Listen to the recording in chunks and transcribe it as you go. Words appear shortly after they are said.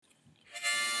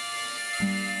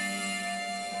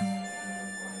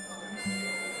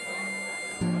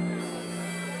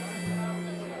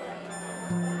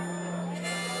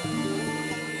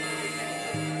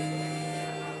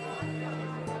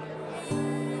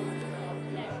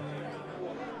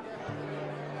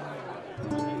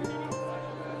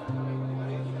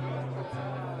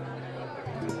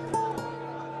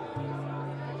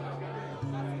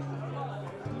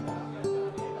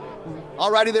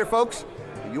Alrighty there, folks.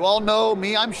 You all know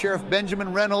me. I'm Sheriff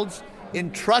Benjamin Reynolds.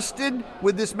 Entrusted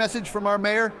with this message from our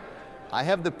mayor, I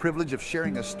have the privilege of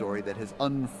sharing a story that has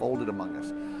unfolded among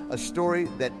us. A story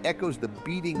that echoes the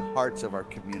beating hearts of our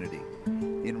community.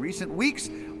 In recent weeks,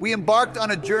 we embarked on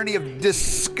a journey of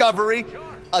discovery,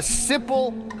 a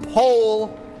simple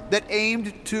poll that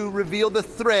aimed to reveal the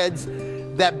threads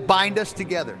that bind us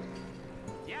together.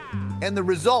 And the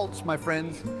results, my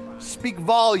friends, speak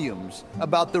volumes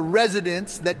about the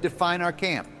residents that define our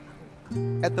camp.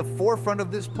 At the forefront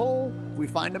of this poll, we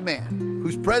find a man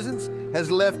whose presence has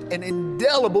left an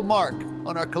indelible mark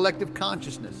on our collective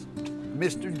consciousness,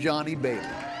 Mr. Johnny Bailey.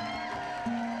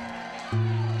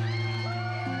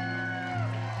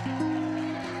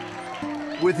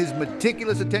 With his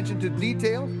meticulous attention to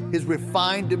detail, his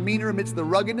refined demeanor amidst the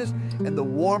ruggedness, and the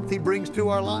warmth he brings to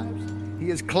our lives, he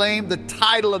has claimed the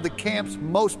title of the camp's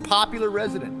most popular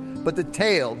resident. But the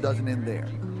tale doesn't end there.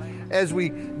 As we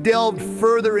delved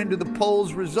further into the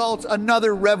poll's results,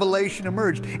 another revelation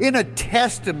emerged. In a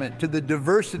testament to the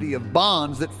diversity of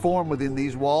bonds that form within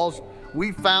these walls,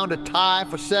 we found a tie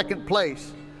for second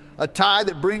place. A tie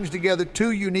that brings together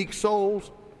two unique souls,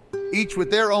 each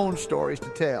with their own stories to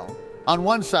tell. On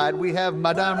one side, we have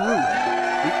Madame Ruth,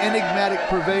 the enigmatic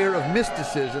purveyor of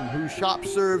mysticism, whose shop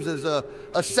serves as a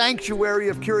sanctuary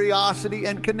of curiosity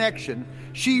and connection.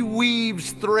 She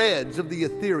weaves threads of the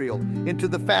ethereal into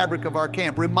the fabric of our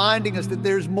camp, reminding us that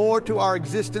there's more to our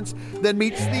existence than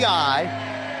meets the eye.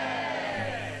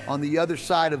 On the other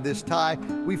side of this tie,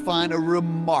 we find a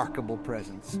remarkable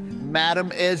presence,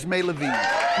 Madame Esme Levine,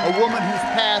 a woman whose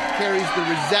path carries the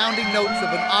resounding notes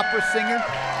of an opera singer.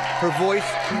 Her voice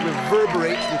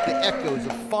reverberates with the echoes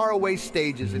of faraway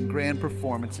stages and grand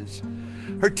performances.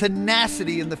 Her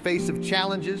tenacity in the face of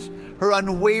challenges, her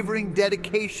unwavering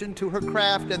dedication to her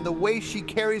craft, and the way she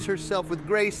carries herself with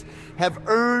grace have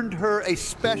earned her a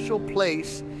special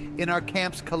place in our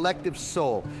camp's collective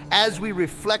soul. As we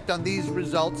reflect on these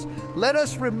results, let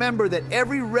us remember that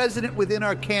every resident within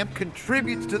our camp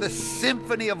contributes to the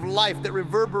symphony of life that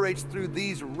reverberates through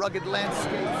these rugged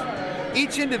landscapes.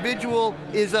 Each individual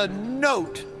is a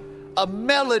note, a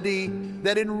melody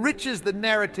that enriches the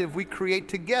narrative we create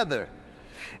together.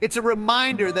 It's a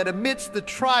reminder that amidst the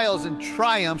trials and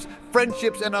triumphs,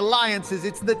 friendships and alliances,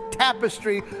 it's the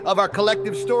tapestry of our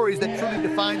collective stories that truly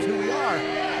defines who we are.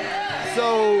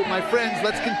 So, my friends,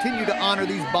 let's continue to honor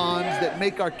these bonds that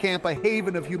make our camp a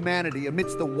haven of humanity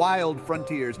amidst the wild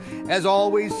frontiers. As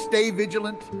always, stay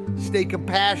vigilant, stay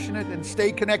compassionate, and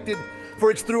stay connected,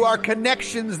 for it's through our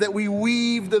connections that we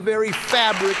weave the very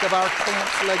fabric of our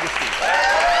camp's legacy.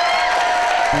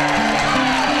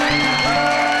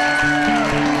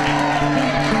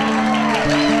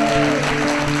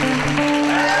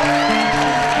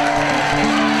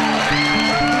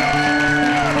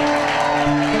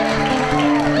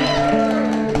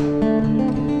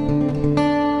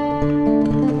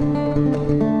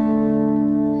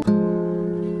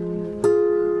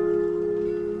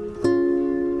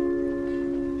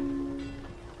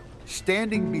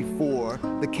 Standing before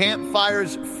the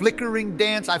campfire's flickering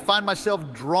dance, I find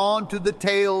myself drawn to the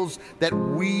tales that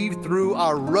weave through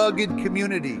our rugged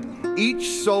community.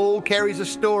 Each soul carries a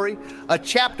story, a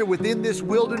chapter within this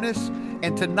wilderness,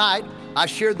 and tonight I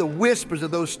share the whispers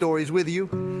of those stories with you.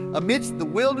 Amidst the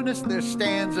wilderness, there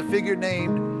stands a figure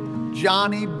named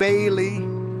Johnny Bailey,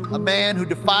 a man who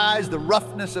defies the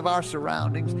roughness of our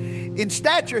surroundings. In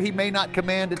stature, he may not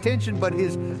command attention, but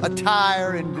his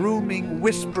attire and grooming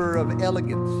whisper of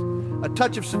elegance, a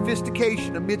touch of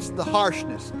sophistication amidst the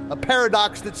harshness, a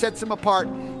paradox that sets him apart,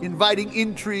 inviting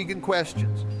intrigue and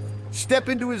questions. Step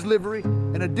into his livery,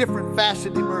 and a different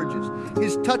facet emerges.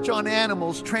 His touch on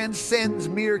animals transcends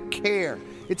mere care.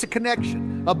 It's a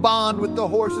connection, a bond with the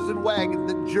horses and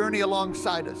wagons that journey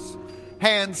alongside us.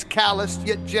 Hands calloused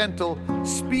yet gentle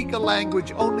speak a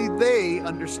language only they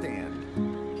understand.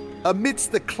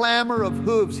 Amidst the clamor of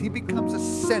hooves, he becomes a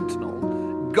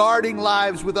sentinel, guarding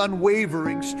lives with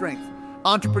unwavering strength.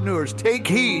 Entrepreneurs, take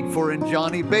heed, for in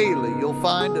Johnny Bailey you'll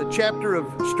find a chapter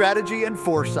of strategy and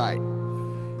foresight.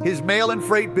 His mail and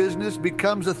freight business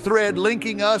becomes a thread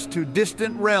linking us to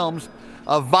distant realms,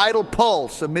 a vital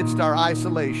pulse amidst our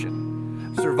isolation.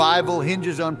 Survival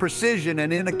hinges on precision,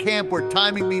 and in a camp where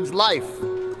timing means life,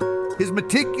 his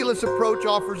meticulous approach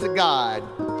offers a guide,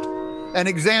 an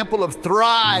example of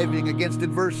thriving against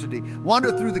adversity.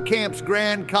 Wander through the camp's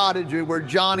grand cottage where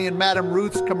Johnny and Madame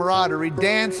Ruth's camaraderie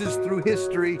dances through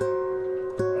history.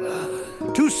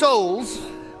 Two souls,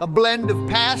 a blend of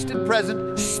past and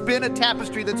present, spin a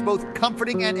tapestry that's both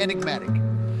comforting and enigmatic.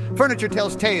 Furniture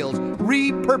tells tales,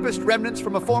 repurposed remnants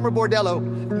from a former bordello,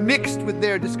 mixed with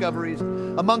their discoveries.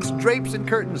 Amongst drapes and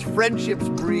curtains, friendships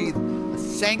breathe, a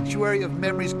sanctuary of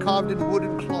memories carved in wood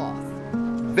and cloth.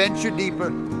 Venture deeper,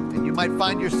 and you might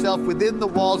find yourself within the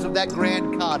walls of that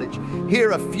grand cottage.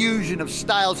 Here, a fusion of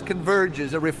styles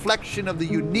converges, a reflection of the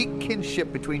unique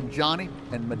kinship between Johnny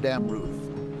and Madame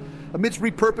Ruth. Amidst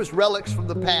repurposed relics from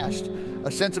the past,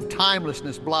 a sense of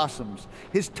timelessness blossoms.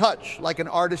 His touch, like an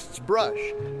artist's brush,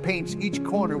 paints each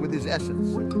corner with his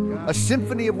essence. A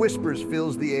symphony of whispers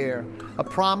fills the air, a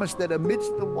promise that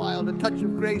amidst the wild a touch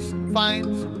of grace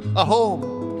finds a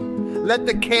home. Let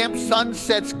the camp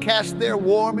sunsets cast their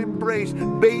warm embrace,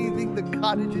 bathing the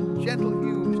cottage in gentle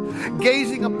hues.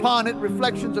 Gazing upon it,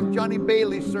 reflections of Johnny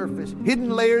Bailey surface,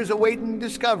 hidden layers awaiting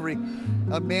discovery.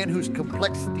 A man whose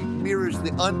complexity mirrors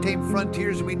the untamed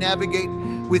frontiers we navigate.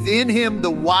 Within him,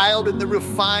 the wild and the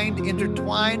refined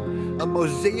intertwine, a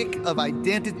mosaic of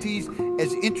identities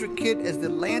as intricate as the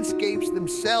landscapes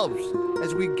themselves.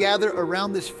 As we gather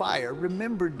around this fire,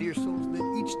 remember, dear souls,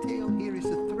 that each tale here is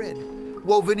a thread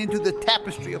woven into the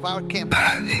tapestry of our camp.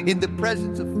 In the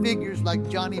presence of figures like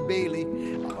Johnny Bailey,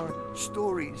 our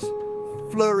stories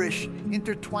flourish,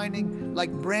 intertwining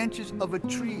like branches of a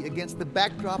tree against the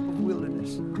backdrop of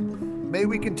wilderness. May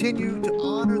we continue to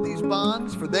honor these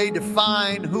bonds, for they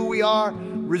define who we are,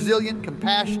 resilient,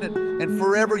 compassionate, and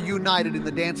forever united in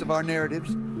the dance of our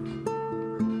narratives.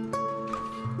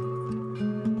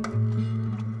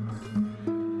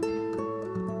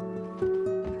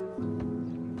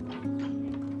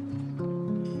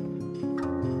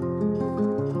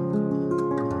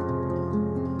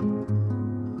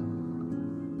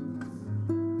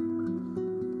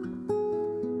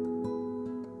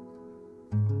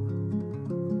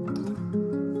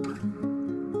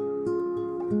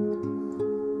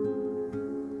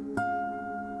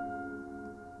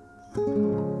 you.